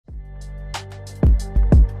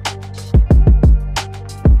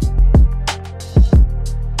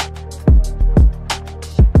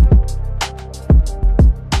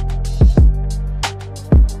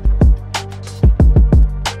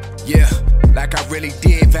like I really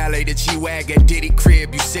did. Valet the G-Wag at Diddy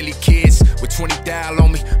crib, you silly kids. With 20 dial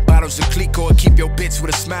on me, bottles of Clico, keep your bitch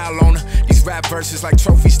with a smile on her. These rap verses like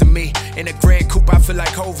trophies to me. In a Grand Coupe, I feel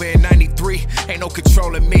like Hova in 93. Ain't no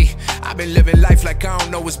controlling me. I've been living life like I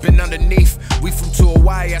don't know what's been underneath. We flew to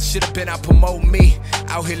Hawaii, I should've been out promoting me.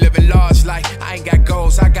 Out here living large like I ain't got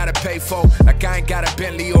goals, I gotta pay for. Like I ain't got a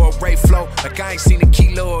Bentley or a Ray Flow. Like I ain't seen a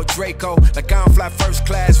Kilo or a Draco. Like I don't fly first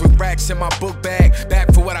class with racks in my book bag.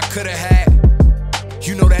 Back for what I could've had.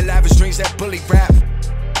 You know that lavish dreams, that bully rap.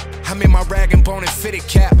 I'm in my rag and bone and fitted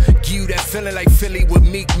cap. Give you that feeling like Philly with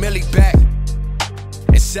Meek Millie back.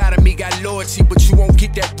 Inside of me got loyalty, but you won't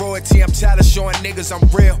get that royalty. I'm tired of showing niggas I'm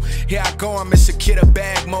real. Here I go, I'm in Sakita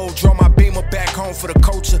bag mode. Draw my beamer back home for the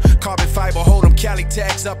culture. Carbon fiber, hold them Cali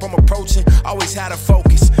tags up, I'm approaching. Always had a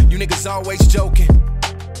focus, you niggas always joking.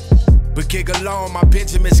 But gig alone, my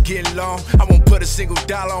Benjamin's getting long. I won't put a single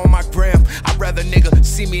dollar on my gram. I'd rather nigga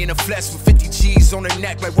see me in the flesh with 50 G's on the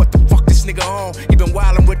neck. Like what the fuck this nigga on? He been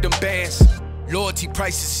wildin' with them bands. Loyalty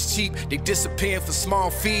prices is cheap, they disappearing for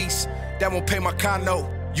small fees. That won't pay my car note.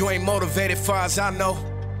 You ain't motivated far as I know.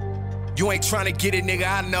 You ain't trying to get it, nigga,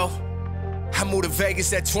 I know. I moved to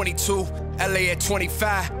Vegas at 22, LA at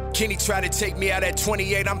 25. Kenny tried to take me out at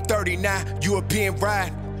 28, I'm 39. European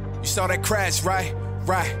ride, you saw that crash, right?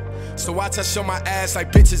 Right. So watch I show my ass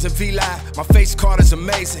like bitches in V-Live. My face card is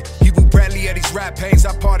amazing. Hebrew Bradley of these rap pains,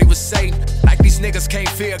 I party with Satan. Like these niggas can't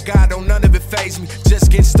fear God, don't none of it faze me. Just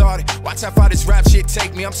getting started, watch how far this rap shit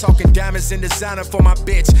take me. I'm talking diamonds and designer for my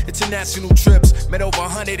bitch. International trips, met over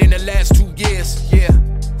 100 in the last 2 years, yeah.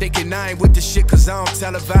 Thinking I ain't with the shit cause I don't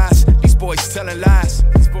televise. These boys telling lies,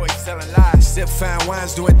 these boys telling lies. Sip fine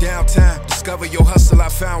wines doing downtime. Discover your hustle, I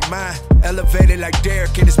found mine. Elevated like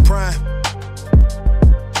Derrick in his prime.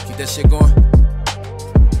 Keep that shit going.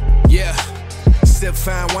 Yeah. Sip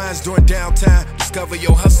fine wines during downtime. Discover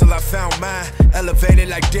your hustle, I found mine. Elevated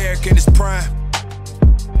like Derrick in his prime.